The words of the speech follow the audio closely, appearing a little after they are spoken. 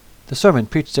The sermon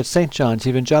preached at St. John's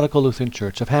Evangelical Lutheran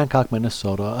Church of Hancock,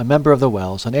 Minnesota, a member of the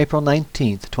Wells, on April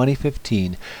 19,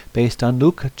 2015, based on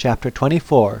Luke chapter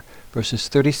 24, verses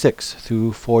 36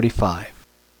 through 45.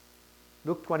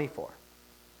 Luke 24.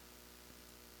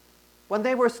 When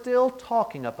they were still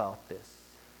talking about this,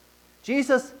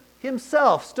 Jesus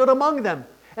himself stood among them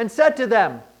and said to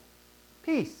them,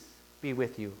 "Peace be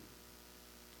with you."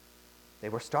 They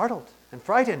were startled and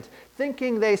frightened,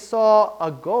 thinking they saw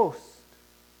a ghost.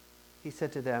 He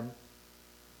said to them,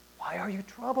 "Why are you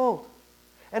troubled?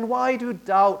 And why do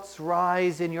doubts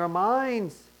rise in your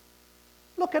minds?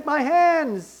 Look at my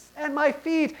hands and my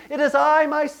feet. It is I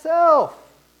myself.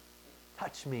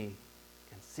 Touch me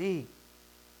and see.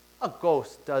 A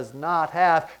ghost does not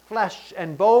have flesh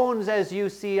and bones as you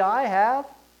see I have."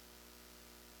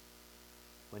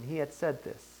 When he had said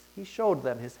this, he showed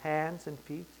them his hands and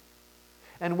feet.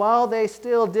 And while they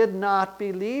still did not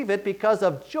believe it, because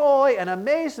of joy and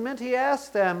amazement, he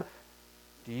asked them,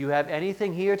 "Do you have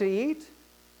anything here to eat?"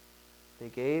 They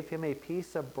gave him a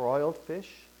piece of broiled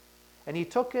fish, and he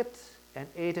took it and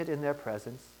ate it in their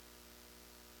presence.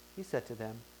 He said to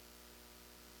them,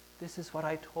 "This is what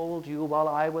I told you while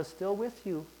I was still with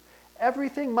you.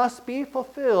 Everything must be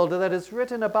fulfilled that is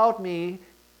written about me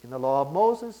in the law of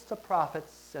Moses, the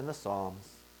prophets, and the Psalms."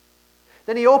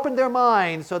 Then he opened their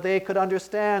minds so they could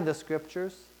understand the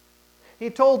Scriptures. He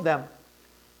told them,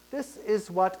 "This is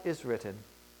what is written.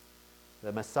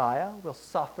 The Messiah will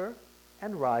suffer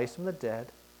and rise from the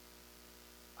dead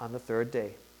on the third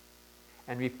day.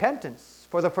 And repentance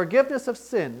for the forgiveness of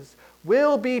sins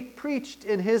will be preached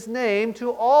in his name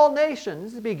to all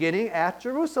nations, beginning at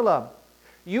Jerusalem.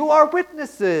 You are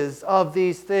witnesses of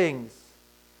these things.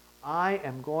 I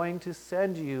am going to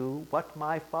send you what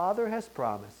my Father has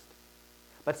promised.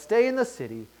 But stay in the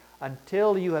city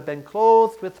until you have been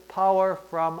clothed with power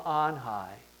from on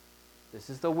high."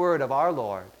 This is the word of our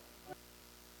Lord.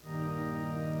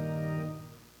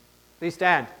 Please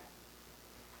stand.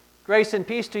 Grace and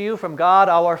peace to you from God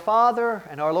our Father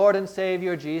and our Lord and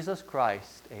Savior Jesus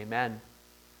Christ. Amen.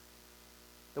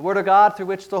 The Word of God through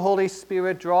which the Holy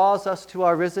Spirit draws us to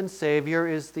our risen Savior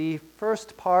is the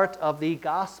first part of the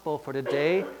Gospel for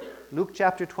today, Luke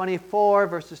chapter 24,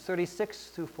 verses 36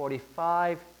 through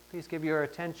 45. Please give your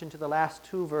attention to the last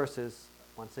two verses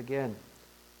once again.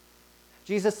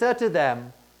 Jesus said to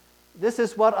them, "This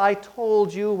is what I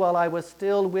told you while I was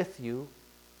still with you.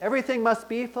 Everything must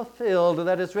be fulfilled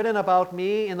that is written about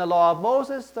me in the law of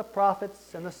Moses, the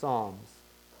prophets, and the Psalms."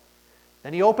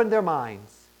 Then he opened their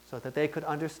minds so that they could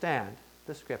understand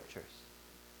the Scriptures.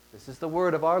 This is the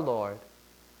word of our Lord.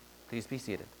 Please be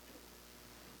seated.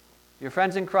 Dear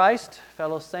friends in Christ,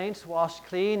 fellow saints, washed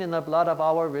clean in the blood of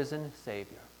our risen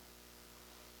Savior.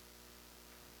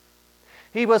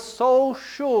 He was so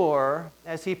sure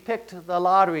as he picked the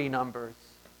lottery numbers.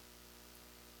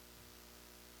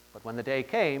 But when the day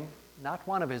came, not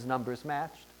one of his numbers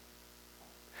matched.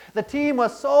 The team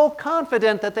was so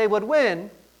confident that they would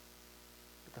win,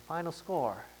 but the final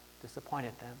score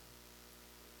disappointed them.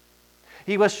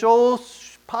 He was so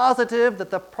positive that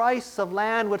the price of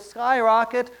land would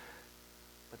skyrocket,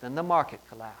 but then the market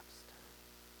collapsed.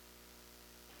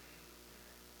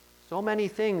 So many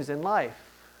things in life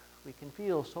we can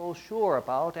feel so sure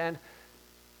about, and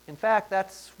in fact,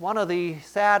 that's one of the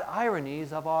sad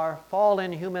ironies of our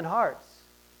fallen human hearts,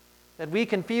 that we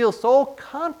can feel so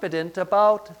confident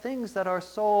about things that are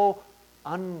so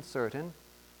uncertain.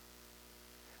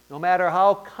 No matter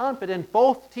how confident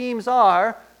both teams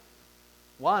are,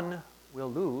 one will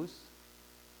lose.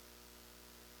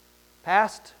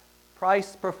 Past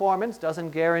price performance doesn't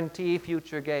guarantee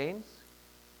future gains.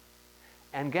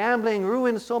 And gambling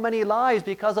ruins so many lives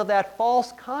because of that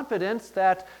false confidence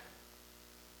that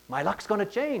my luck's going to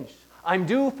change. I'm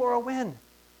due for a win.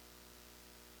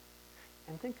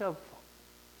 And think of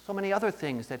so many other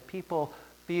things that people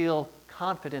feel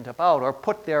confident about or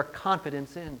put their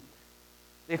confidence in.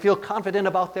 They feel confident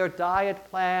about their diet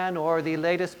plan or the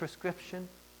latest prescription.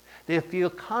 They feel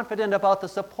confident about the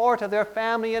support of their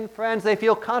family and friends. They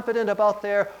feel confident about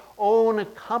their own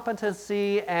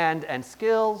competency and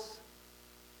skills.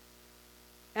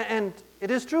 And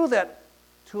it is true that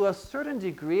to a certain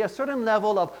degree, a certain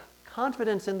level of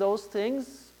confidence in those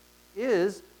things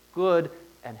is good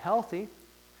and healthy.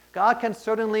 God can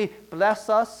certainly bless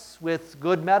us with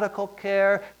good medical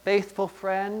care, faithful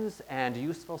friends, and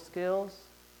useful skills.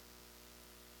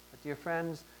 But dear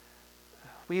friends,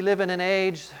 we live in an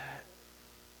age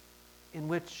in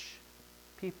which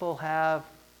people have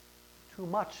too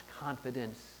much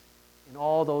confidence in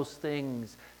all those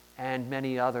things and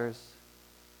many others.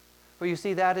 For you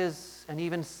see, that is an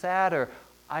even sadder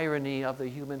irony of the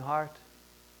human heart.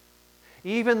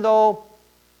 Even though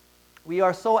we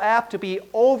are so apt to be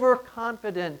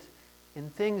overconfident in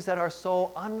things that are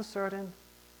so uncertain,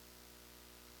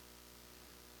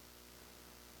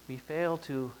 we fail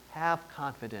to have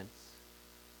confidence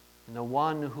in the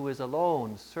one who is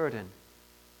alone certain,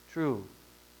 true,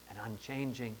 and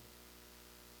unchanging.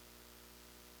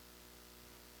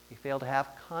 We fail to have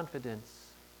confidence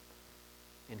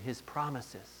in his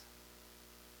promises.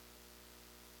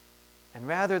 And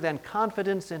rather than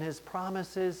confidence in his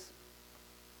promises,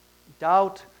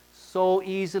 doubt so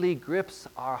easily grips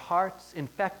our hearts,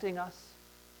 infecting us.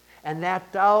 And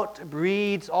that doubt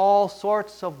breeds all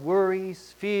sorts of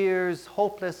worries, fears,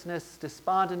 hopelessness,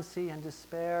 despondency, and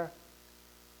despair.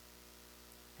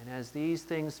 And as these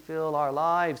things fill our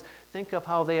lives, think of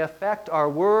how they affect our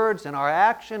words and our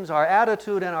actions, our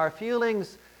attitude and our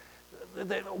feelings.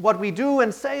 What we do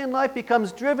and say in life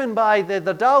becomes driven by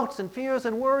the doubts and fears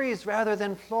and worries rather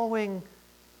than flowing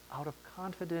out of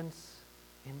confidence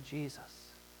in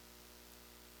Jesus.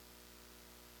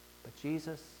 But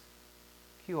Jesus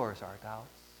cures our doubts.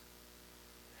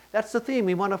 That's the theme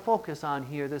we want to focus on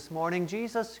here this morning.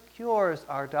 Jesus cures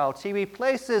our doubts. He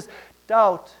replaces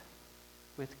doubt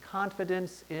with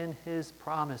confidence in his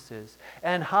promises.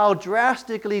 And how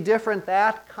drastically different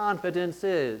that confidence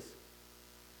is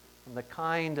from the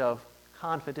kind of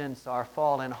confidence our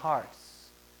fallen hearts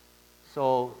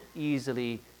so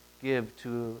easily give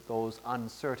to those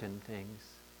uncertain things.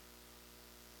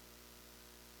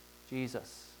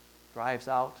 Jesus drives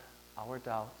out our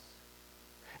doubts.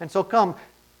 And so come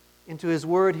into his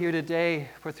word here today,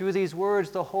 for through these words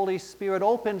the Holy Spirit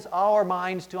opens our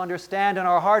minds to understand and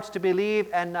our hearts to believe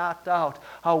and not doubt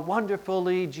how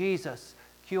wonderfully Jesus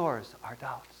cures our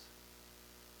doubts.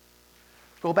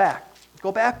 Go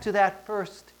back to that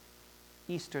first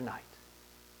Easter night.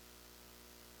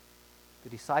 The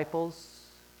disciples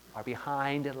are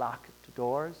behind locked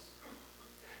doors.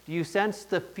 Do you sense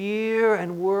the fear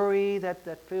and worry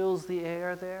that fills the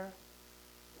air there?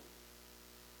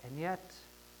 And yet,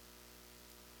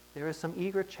 there is some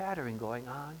eager chattering going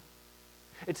on.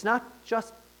 It's not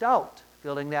just doubt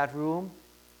filling that room.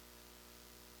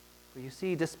 For you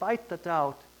see, despite the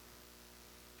doubt,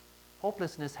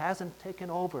 hopelessness hasn't taken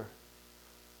over.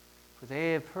 For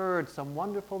they have heard some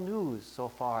wonderful news so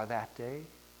far that day.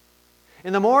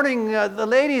 In the morning, the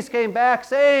ladies came back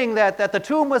saying that the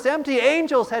tomb was empty.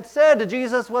 Angels had said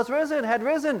Jesus had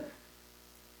risen.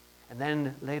 And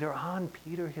then later on,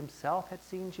 Peter himself had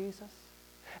seen Jesus.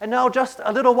 And now just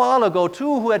a little while ago,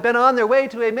 two who had been on their way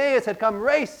to Emmaus had come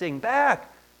racing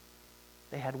back.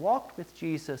 They had walked with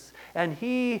Jesus, and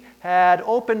he had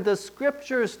opened the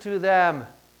scriptures to them.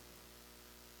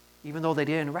 Even though they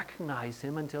didn't recognize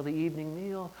him until the evening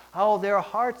meal, how their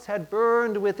hearts had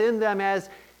burned within them as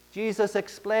Jesus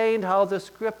explained how the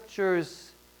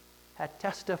scriptures had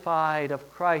testified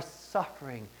of Christ's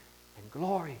suffering and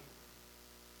glory.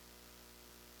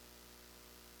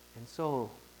 And so,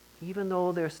 even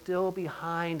though they're still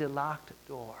behind locked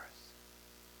doors,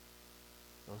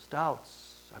 those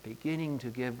doubts are beginning to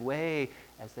give way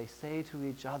as they say to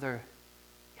each other,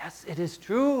 "Yes, it is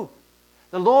true.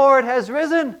 The Lord has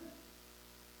risen."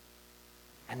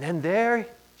 And then there,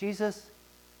 Jesus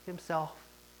himself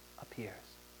appears.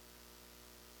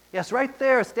 Yes, right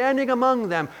there, standing among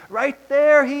them. Right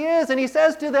there he is, and he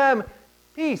says to them,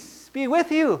 "Peace be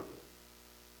with you."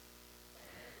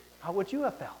 How would you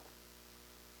have felt?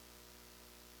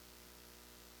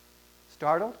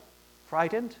 Startled?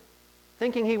 Frightened?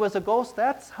 Thinking he was a ghost?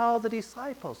 That's how the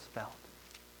disciples felt.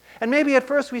 And maybe at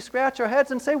first we scratch our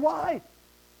heads and say, why?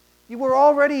 You were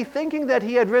already thinking that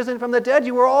he had risen from the dead.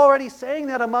 You were already saying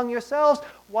that among yourselves.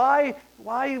 Why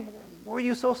were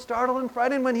you so startled and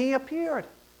frightened when he appeared?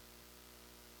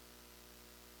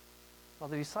 Well,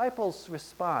 the disciples'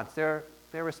 response, their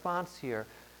response here,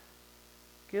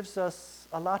 gives us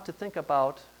a lot to think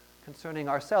about concerning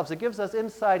ourselves. It gives us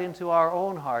insight into our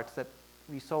own hearts that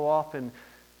we so often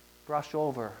brush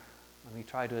over when we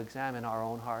try to examine our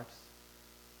own hearts.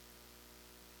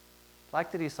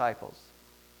 Like the disciples,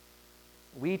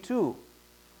 we too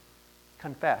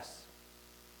confess.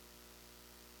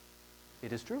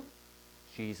 It is true.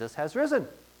 Jesus has risen.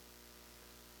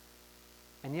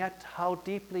 And yet, how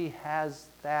deeply has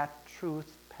that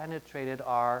truth penetrated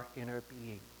our inner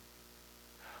being?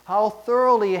 How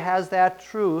thoroughly has that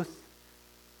truth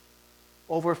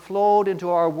overflowed into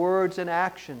our words and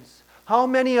actions? How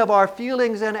many of our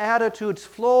feelings and attitudes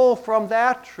flow from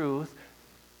that truth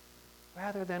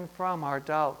rather than from our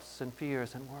doubts and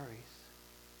fears and worries?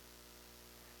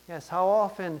 Yes, how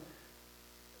often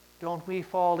don't we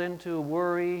fall into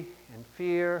worry and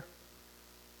fear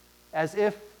as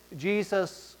if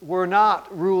Jesus were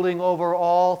not ruling over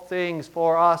all things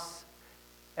for us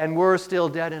and we're still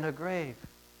dead in a grave?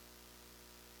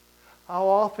 How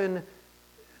often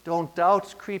don't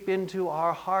doubts creep into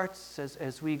our hearts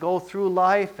as we go through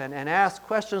life and ask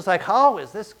questions like, how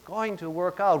is this going to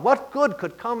work out? What good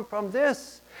could come from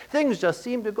this? Things just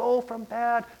seem to go from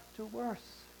bad to worse.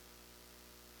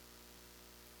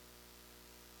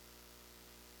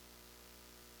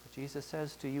 But Jesus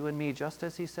says to you and me, just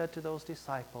as he said to those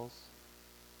disciples,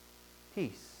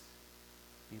 peace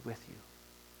be with you.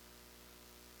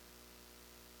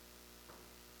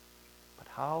 But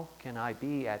how can I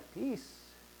be at peace?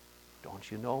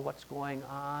 Don't you know what's going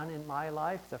on in my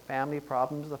life? The family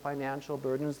problems, the financial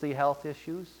burdens, the health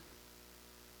issues?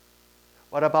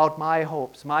 What about my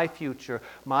hopes, my future,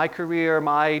 my career,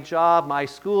 my job, my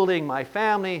schooling, my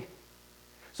family?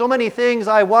 So many things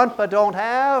I want but don't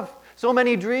have. So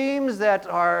many dreams that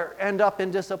end up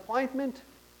in disappointment.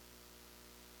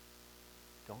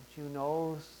 Don't you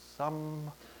know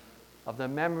some of the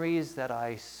memories that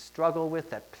I struggle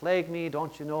with, that plague me?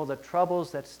 Don't you know the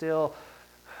troubles that still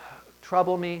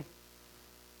trouble me?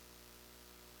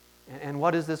 And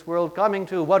what is this world coming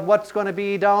to? What's going to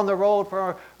be down the road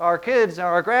for our kids,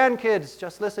 our grandkids?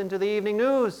 Just listen to the evening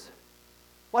news.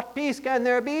 What peace can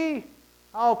there be?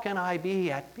 How can I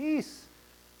be at peace?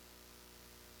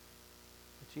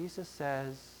 But Jesus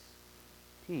says,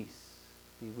 peace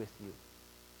be with you.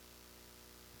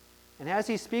 And as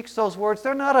he speaks those words,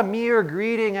 they're not a mere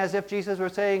greeting as if Jesus were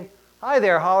saying, hi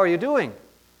there, how are you doing?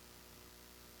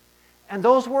 And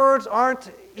those words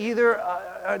aren't either,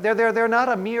 they're not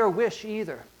a mere wish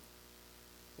either.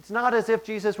 It's not as if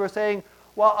Jesus were saying,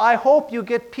 well, I hope you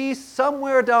get peace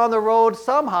somewhere down the road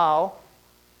somehow.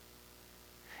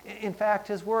 In fact,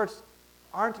 his words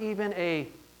aren't even a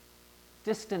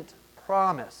distant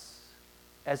promise,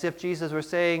 as if Jesus were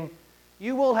saying,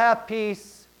 you will have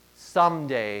peace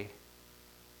someday.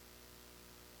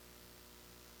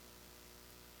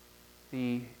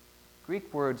 The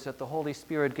Greek words that the Holy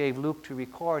Spirit gave Luke to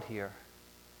record here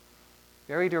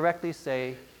very directly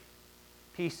say,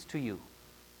 peace to you.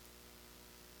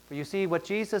 For you see, what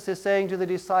Jesus is saying to the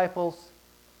disciples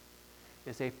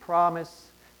is a promise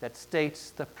that states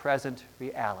the present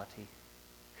reality.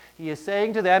 He is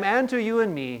saying to them and to you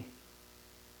and me,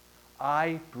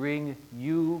 I bring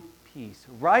you peace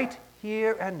right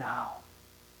here and now.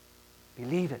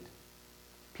 Believe it.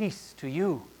 Peace to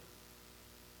you.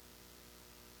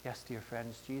 Yes, dear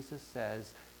friends, Jesus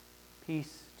says,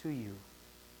 peace to you.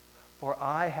 For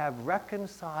I have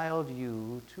reconciled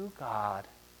you to God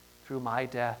through my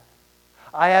death.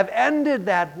 I have ended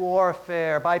that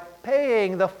warfare by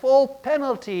paying the full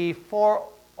penalty for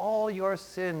all your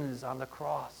sins on the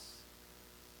cross.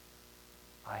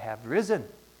 I have risen.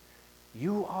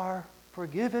 You are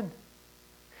forgiven.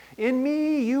 In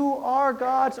me, you are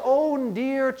God's own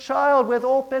dear child with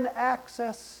open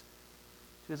access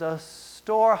to the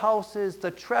storehouses,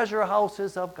 the treasure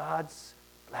houses of God's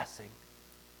blessing.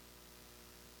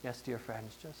 Yes, dear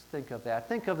friends, just think of that.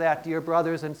 Think of that, dear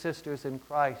brothers and sisters in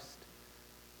Christ.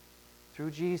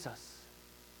 Through Jesus,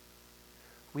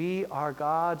 we are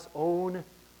God's own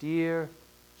dear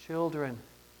children,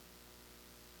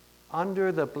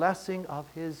 under the blessing of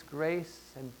his grace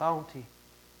and bounty.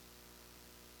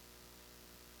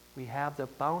 We have the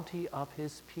bounty of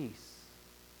his peace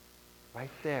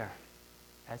right there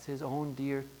as his own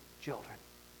dear children.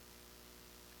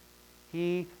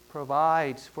 He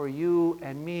provides for you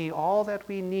and me all that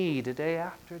we need day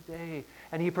after day,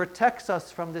 and he protects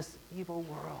us from this evil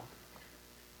world.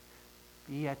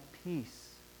 Be at peace,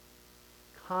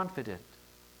 confident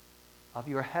of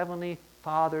your heavenly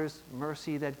Father's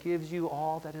mercy that gives you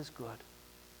all that is good.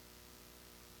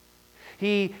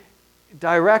 He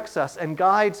directs us and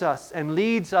guides us and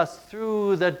leads us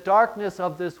through the darkness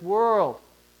of this world,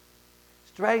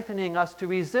 strengthening us to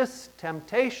resist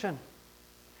temptation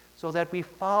so that we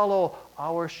follow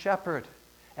our shepherd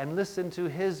and listen to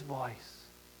his voice.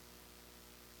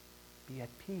 Be at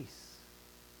peace,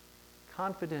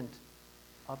 confident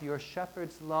of your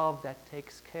shepherd's love that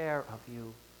takes care of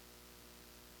you.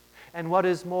 And what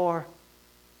is more,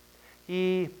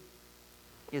 he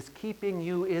is keeping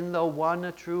you in the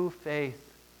one true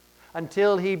faith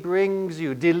until he brings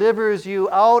you, delivers you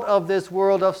out of this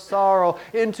world of sorrow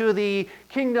into the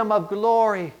kingdom of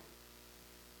glory.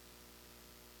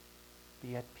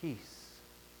 Be at peace,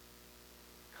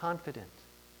 confident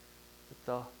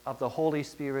of the Holy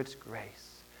Spirit's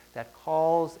grace that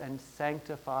calls and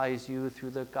sanctifies you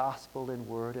through the gospel in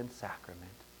word and sacrament.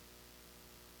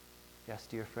 Yes,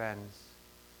 dear friends,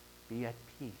 be at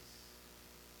peace,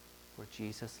 for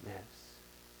Jesus lives,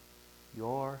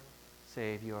 your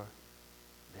Savior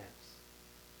lives.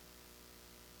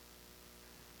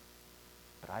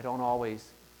 But I don't always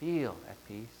feel at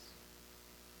peace.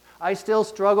 I still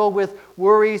struggle with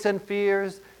worries and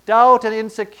fears. Doubt and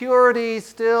insecurity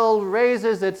still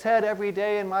raises its head every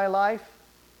day in my life.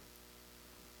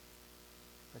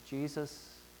 But Jesus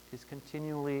is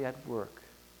continually at work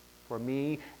for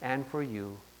me and for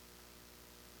you.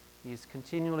 He is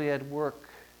continually at work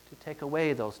to take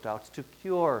away those doubts, to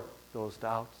cure those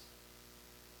doubts,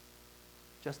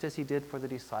 just as he did for the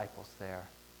disciples there,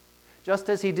 just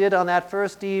as he did on that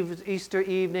first Easter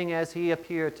evening as he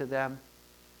appeared to them.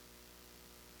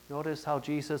 Notice how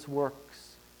Jesus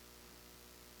works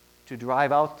to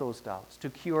drive out those doubts, to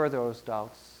cure those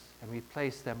doubts, and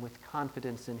replace them with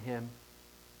confidence in him.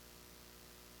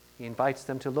 He invites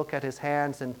them to look at his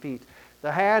hands and feet,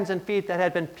 the hands and feet that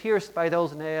had been pierced by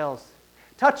those nails.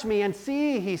 Touch me and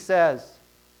see, he says.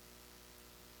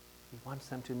 He wants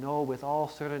them to know with all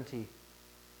certainty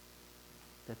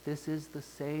that this is the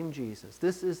same Jesus.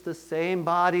 This is the same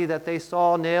body that they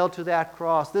saw nailed to that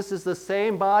cross. This is the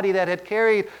same body that had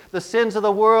carried the sins of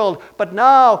the world. But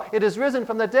now it is risen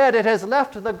from the dead. It has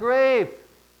left the grave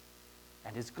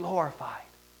and is glorified.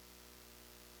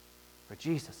 For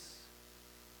Jesus,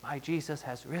 my Jesus,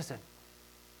 has risen.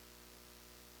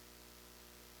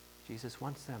 Jesus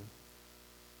wants them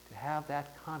to have that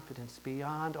confidence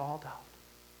beyond all doubt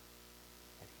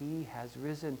that he has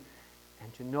risen,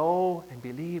 and to know and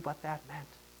believe what that meant.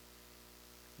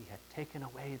 He had taken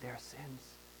away their sins.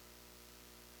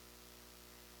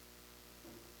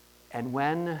 And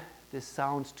when this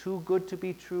sounds too good to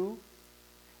be true,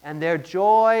 and their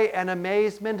joy and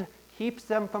amazement keeps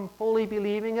them from fully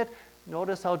believing it,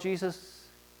 notice how Jesus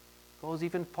goes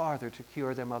even farther to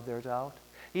cure them of their doubt.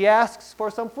 He asks for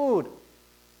some food.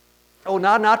 Oh,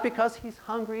 not because he's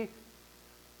hungry,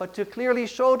 but to clearly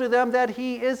show to them that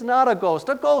he is not a ghost.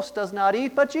 A ghost does not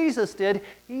eat, but Jesus did.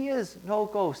 He is no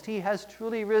ghost. He has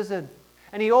truly risen.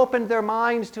 And he opened their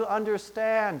minds to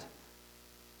understand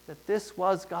that this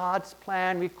was God's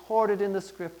plan recorded in the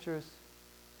Scriptures.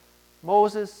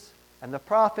 Moses and the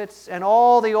prophets and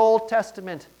all the Old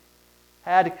Testament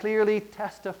had clearly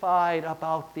testified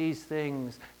about these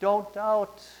things. Don't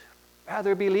doubt,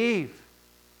 rather believe.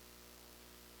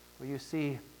 For you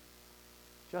see,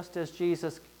 just as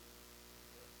Jesus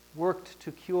worked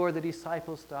to cure the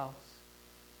disciples' doubts,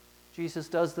 Jesus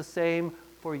does the same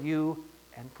for you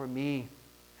and for me.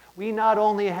 We not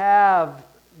only have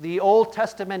the Old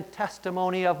Testament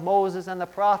testimony of Moses and the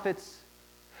prophets,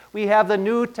 we have the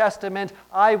New Testament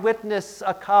eyewitness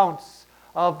accounts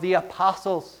of the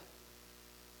apostles.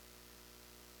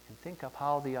 And think of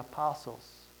how the apostles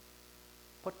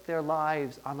put their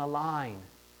lives on the line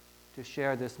to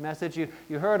share this message.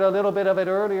 You heard a little bit of it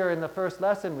earlier in the first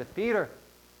lesson with Peter.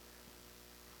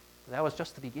 That was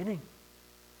just the beginning.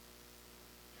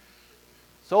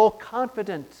 So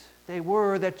confident they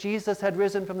were that Jesus had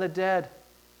risen from the dead,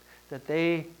 that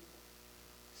they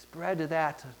spread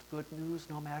that good news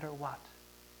no matter what.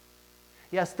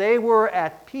 Yes, they were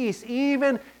at peace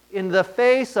even in the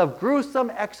face of gruesome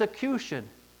execution,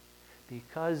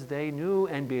 because they knew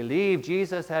and believed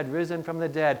Jesus had risen from the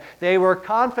dead. They were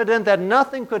confident that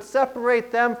nothing could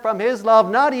separate them from his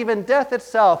love, not even death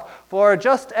itself. For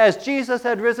just as Jesus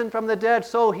had risen from the dead,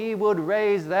 so he would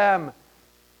raise them.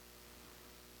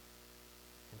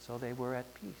 And so they were at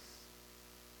peace.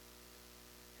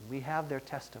 And we have their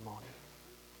testimony.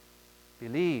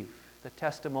 Believe the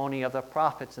testimony of the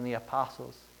prophets and the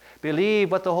apostles.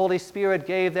 Believe what the Holy Spirit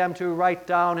gave them to write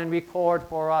down and record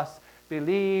for us.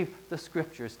 Believe the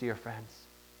Scriptures, dear friends.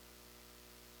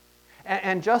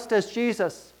 And just as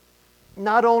Jesus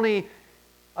not only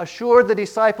assured the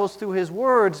disciples through his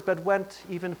words, but went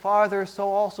even farther, so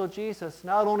also Jesus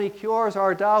not only cures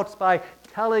our doubts by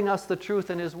telling us the truth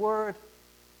in his word,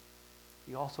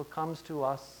 he also comes to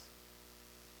us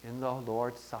in the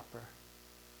Lord's Supper.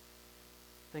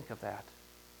 Think of that.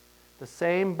 The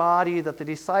same body that the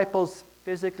disciples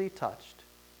physically touched,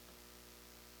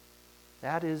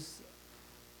 that is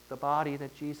the body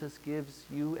that Jesus gives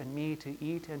you and me to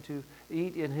eat and to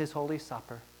eat in his Holy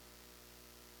Supper.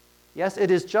 Yes, it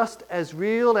is just as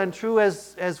real and true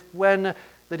as when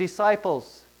the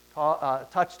disciples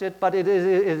touched it, but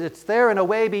it's there in a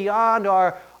way beyond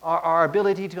our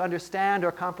ability to understand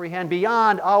or comprehend,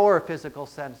 beyond our physical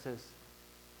senses.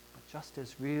 But just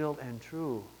as real and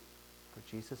true, for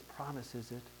Jesus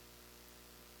promises it.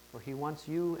 For he wants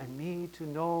you and me to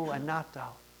know and not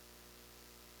doubt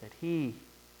that he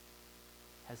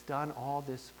has done all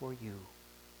this for you.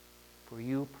 For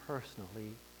you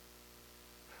personally.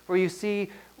 For you see,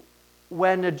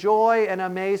 when the joy and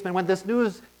amazement, when this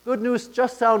good news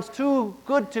just sounds too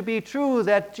good to be true,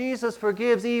 that Jesus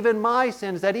forgives even my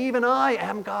sins, that even I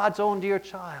am God's own dear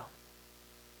child.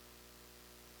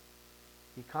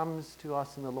 He comes to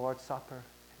us in the Lord's Supper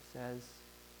and says,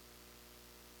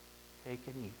 take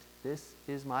and eat. This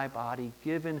is my body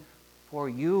given for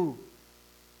you.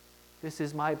 This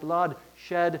is my blood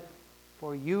shed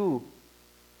for you.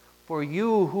 For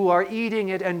you who are eating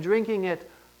it and drinking it,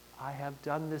 I have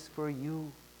done this for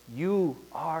you. You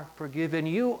are forgiven.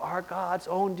 You are God's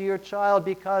own dear child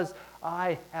because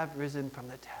I have risen from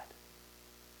the dead.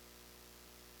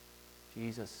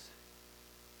 Jesus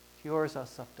cures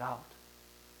us of doubt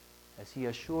as he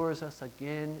assures us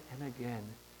again and again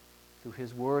through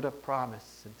his word of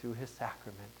promise and through his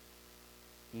sacrament.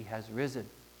 He has risen.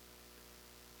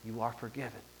 You are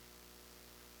forgiven.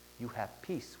 You have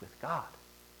peace with God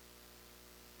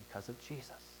because of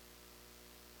Jesus.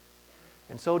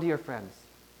 And so, dear friends,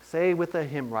 say with the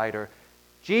hymn writer,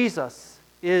 Jesus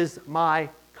is my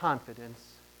confidence.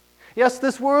 Yes,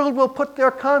 this world will put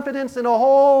their confidence in a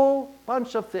whole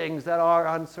bunch of things that are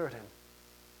uncertain.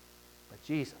 But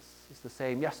Jesus is the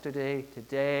same yesterday,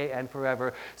 today, and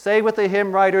forever. Say with the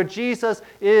hymn writer, Jesus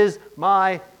is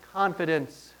my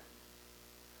confidence.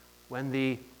 When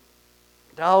the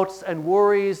doubts and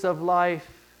worries of life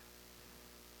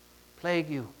plague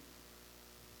you,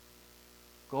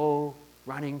 go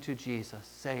running to Jesus,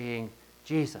 saying,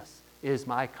 Jesus is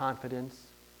my confidence.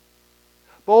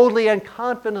 Boldly and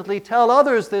confidently tell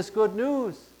others this good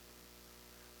news,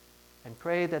 and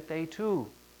pray that they too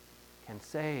can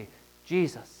say,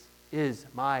 Jesus is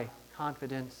my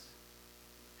confidence.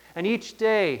 And each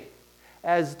day,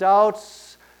 as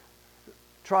doubts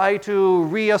try to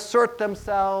reassert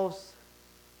themselves,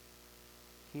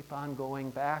 keep on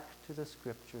going back to the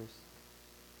Scriptures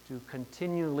to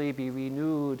continually be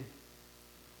renewed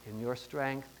in your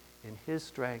strength, in his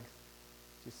strength,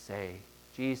 to say,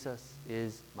 Jesus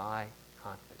is my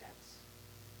confidence.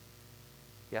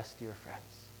 Yes, dear friends,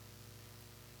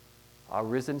 our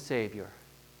risen Savior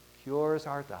cures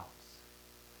our doubts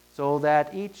so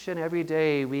that each and every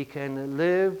day we can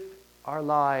live our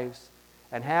lives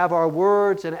and have our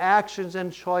words and actions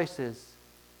and choices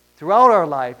throughout our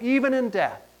life, even in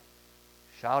death,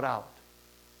 shout out,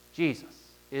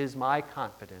 Jesus is my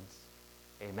confidence.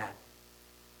 Amen.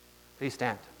 Please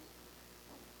stand.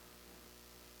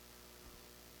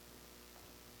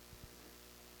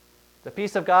 The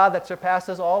peace of God that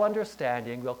surpasses all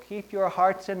understanding will keep your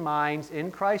hearts and minds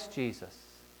in Christ Jesus.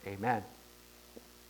 Amen.